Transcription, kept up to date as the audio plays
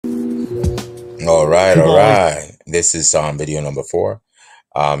All People always, right. This is video number four.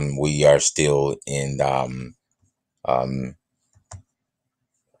 We are still um,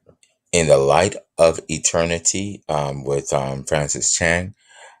 in the light of eternity with Francis Chan.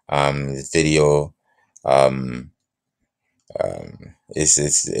 This video um,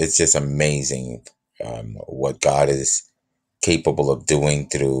 it's just amazing what God is capable of doing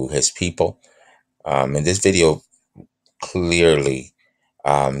through His people. And this video clearly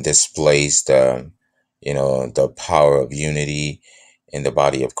displays the power of unity in the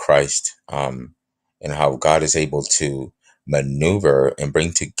body of Christ, and how God is able to maneuver and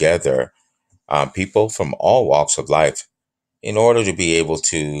bring together people from all walks of life in order to be able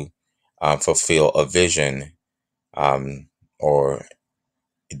to fulfill a vision, um, or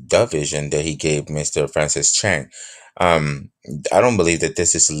the vision that he gave Mr. Francis Chang. Um, I don't believe that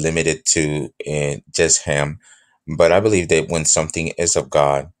this is limited to just him, but I believe that when something is of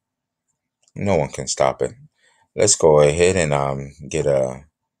God, no one can stop it. Let's go ahead and get a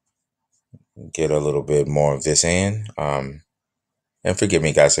little bit more of this in. And forgive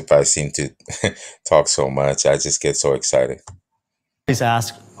me, guys, if I seem to talk so much. I just get so excited. always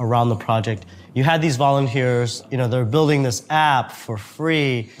ask around the project. You had these volunteers, they're building this app for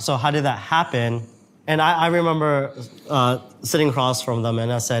free. So how did that happen? And I remember sitting across from them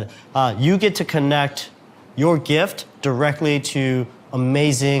and I said, you get to connect your gift directly to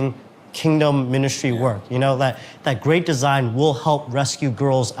amazing kingdom ministry work. That great design will help rescue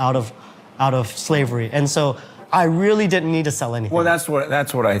girls out of slavery. And so I really didn't need to sell anything. Well, that's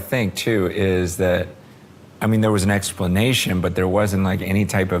what I think too, is that, I mean, there was an explanation, but there wasn't like any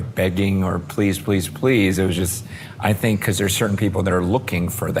type of begging or please, please, please. It was just, I think, because there's certain people that are looking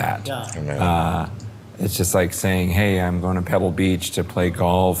for that. Yeah. It's just like saying, hey, I'm going to Pebble Beach to play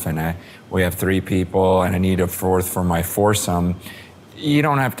golf, and we have 3 people, and I need a 4th for my foursome. You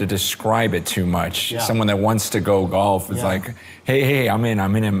don't have to describe it too much. Yeah. Someone that wants to go golf is like, hey, I'm in.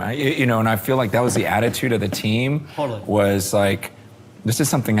 And I feel like that was the attitude of the team. Totally. Was like, this is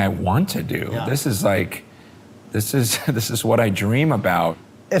something I want to do. Yeah. This is what I dream about.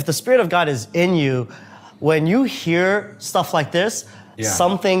 If the Spirit of God is in you, when you hear stuff like this,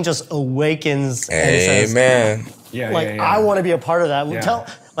 something just awakens and says, Amen. I want to be a part of that. Yeah.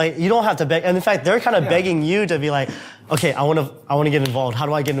 You don't have to beg. And in fact, they're kind of begging you to be like, okay, I want to get involved. How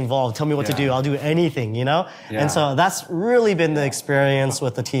do I get involved? Tell me what to do. I'll do anything, Yeah. And so that's really been the experience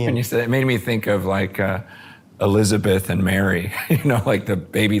with the team. And you said it made me think of like Elizabeth and Mary, like the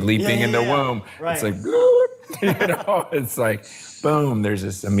baby leaping in the womb. Right. It's like, it's like, boom, there's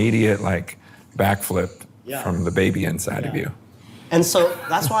this immediate like backflip from the baby inside of you. And so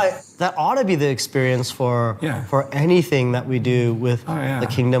that's why that ought to be the experience for anything that we do with the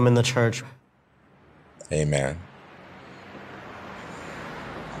kingdom and the church. Amen.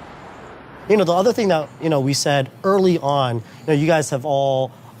 The other thing that, we said early on, you guys have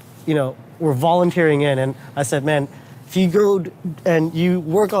all, were volunteering in. And I said, man, if you go and you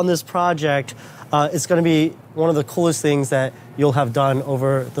work on this project, it's going to be one of the coolest things that you'll have done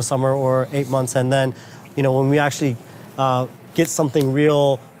over the summer or 8 months. And then, when we actually get something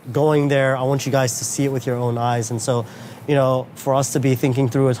real going there, I want you guys to see it with your own eyes. And so, for us to be thinking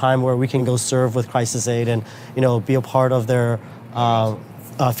through a time where we can go serve with Crisis Aid and, be a part of their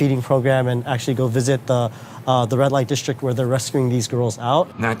feeding program and actually go visit the red light district where they're rescuing these girls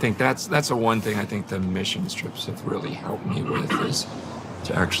out. And I think that's the one thing I think the mission trips have really helped me with, is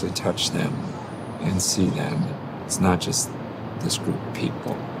to actually touch them and see them. It's not just this group of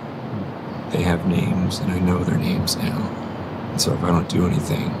people. They have names, and I know their names now. And so if I don't do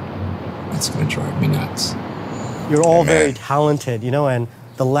anything, it's going to drive me nuts. You're all very talented, and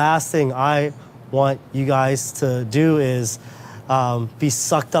the last thing I want you guys to do is be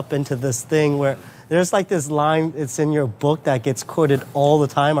sucked up into this thing where there's like this line, it's in your book that gets quoted all the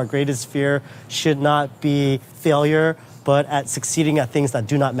time. Our greatest fear should not be failure, but at succeeding at things that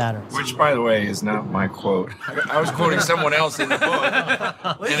do not matter. Which, by the way, is not my quote. I was quoting someone else in the book.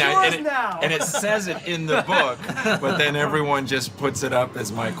 And it says it in the book, but then everyone just puts it up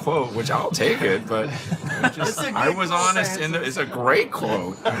as my quote, which I'll take it, but I was honest it's a great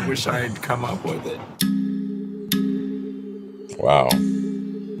quote. I wish I had come up with it. Wow.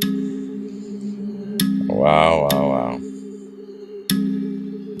 Wow, wow, wow.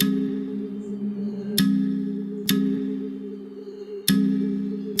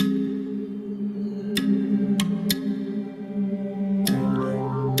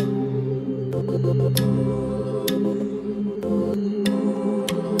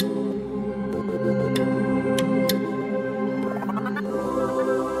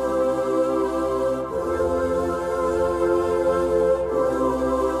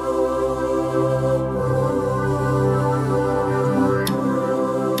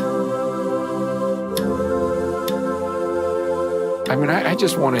 mean, I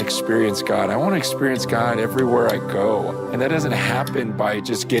just want to experience God. I want to experience God everywhere I go. And that doesn't happen by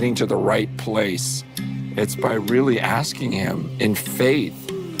just getting to the right place. It's by really asking Him in faith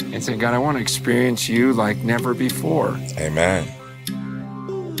and saying, God, I want to experience you like never before. Amen.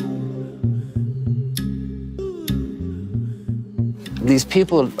 These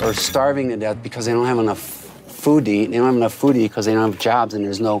people are starving to death because they don't have enough food to eat. They don't have enough food to eat because they don't have jobs, and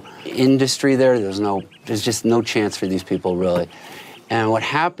there's no industry there. There's just no chance for these people, really. And what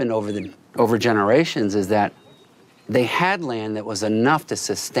happened over generations is that they had land that was enough to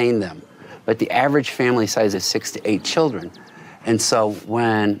sustain them, but the average family size is 6 to 8 children. And so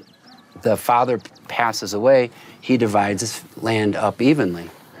when the father passes away, he divides his land up evenly.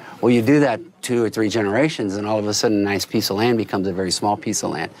 Well, you do that 2 or 3 generations, and all of a sudden a nice piece of land becomes a very small piece of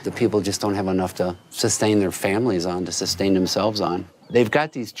land. The people just don't have enough to sustain their families on, to sustain themselves on. They've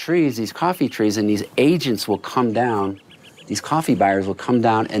got these trees, these coffee trees, and these agents will come down, these coffee buyers will come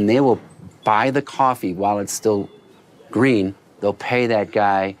down, and they will buy the coffee while it's still green. They'll pay that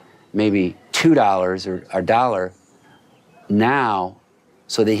guy maybe $2 or $1 now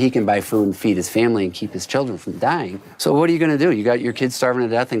so that he can buy food and feed his family and keep his children from dying. So what are you gonna do? You got your kids starving to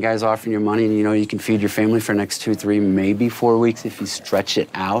death and guys offering you money, and you know you can feed your family for the next 2, 3, maybe 4 weeks if you stretch it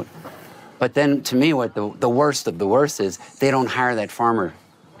out. But then to me, what the worst of the worst is they don't hire that farmer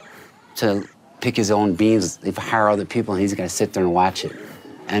to pick his own beans. They hire other people and he's gotta sit there and watch it.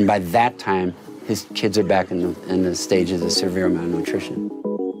 And by that time, his kids are back in the stages of severe malnutrition.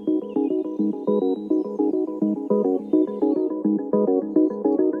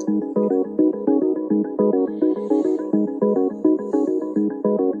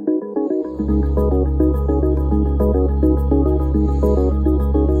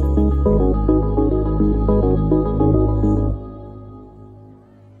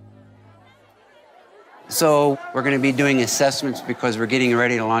 So we're going to be doing assessments because we're getting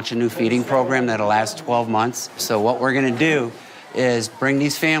ready to launch a new feeding program that'll last 12 months. So what we're going to do is bring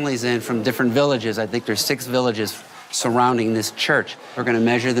these families in from different villages. I think there's 6 villages surrounding this church. We're going to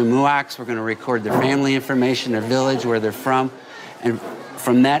measure the MUACs. We're going to record their family information, their village, where they're from. And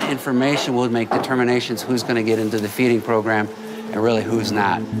from that information, we'll make determinations who's going to get into the feeding program and really who's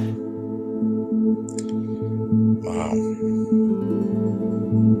not. Wow.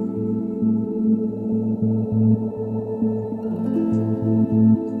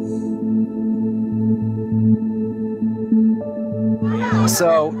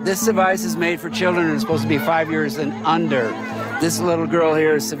 So this device is made for children who are supposed to be 5 years and under. This little girl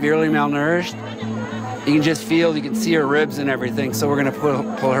here is severely malnourished. You can just feel, you can see her ribs and everything, so we're gonna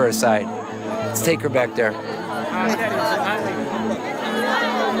pull her aside. Let's take her back there.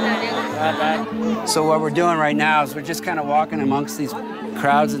 So what we're doing right now is we're just kind of walking amongst these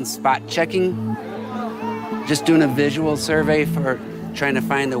crowds and spot checking, just doing a visual survey for trying to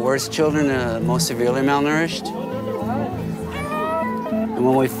find the worst children, the most severely malnourished. And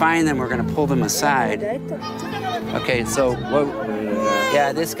when we find them, we're going to pull them aside. Okay, so,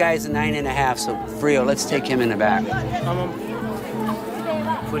 yeah, this guy's a 9.5, so Frio, let's take him in the back.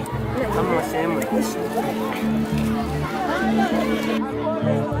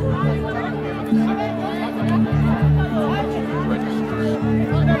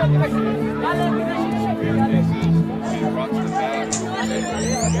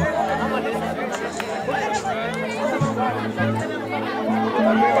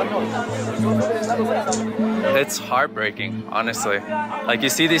 It's heartbreaking, honestly. Like, you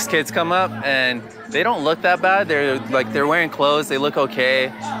see these kids come up and they don't look that bad. They're wearing clothes, they look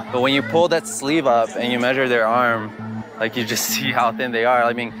okay. But when you pull that sleeve up and you measure their arm, like, you just see how thin they are.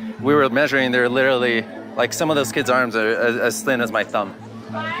 I mean, we were measuring, they're literally, like, some of those kids' arms are as thin as my thumb.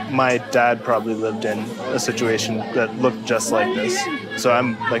 My dad probably lived in a situation that looked just like this. So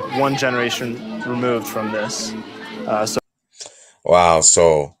I'm like 1 generation removed from this. Wow.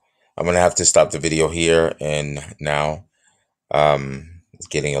 So I'm going to have to stop the video here and now. It's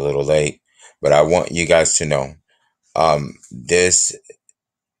getting a little late, but I want you guys to know, this,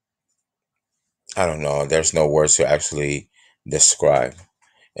 I don't know, there's no words to actually describe.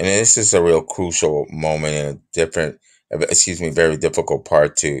 And this is a real crucial moment and very difficult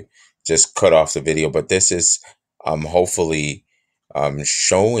part to just cut off the video. But this is hopefully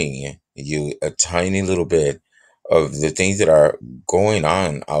showing you a tiny little bit of the things that are going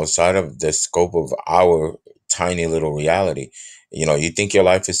on outside of the scope of our tiny little reality. You know, you think your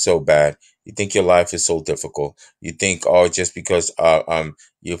life is so bad. You think your life is so difficult. You think, oh, just because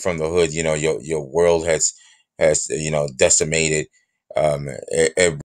you're from the hood, you know, your world has decimated.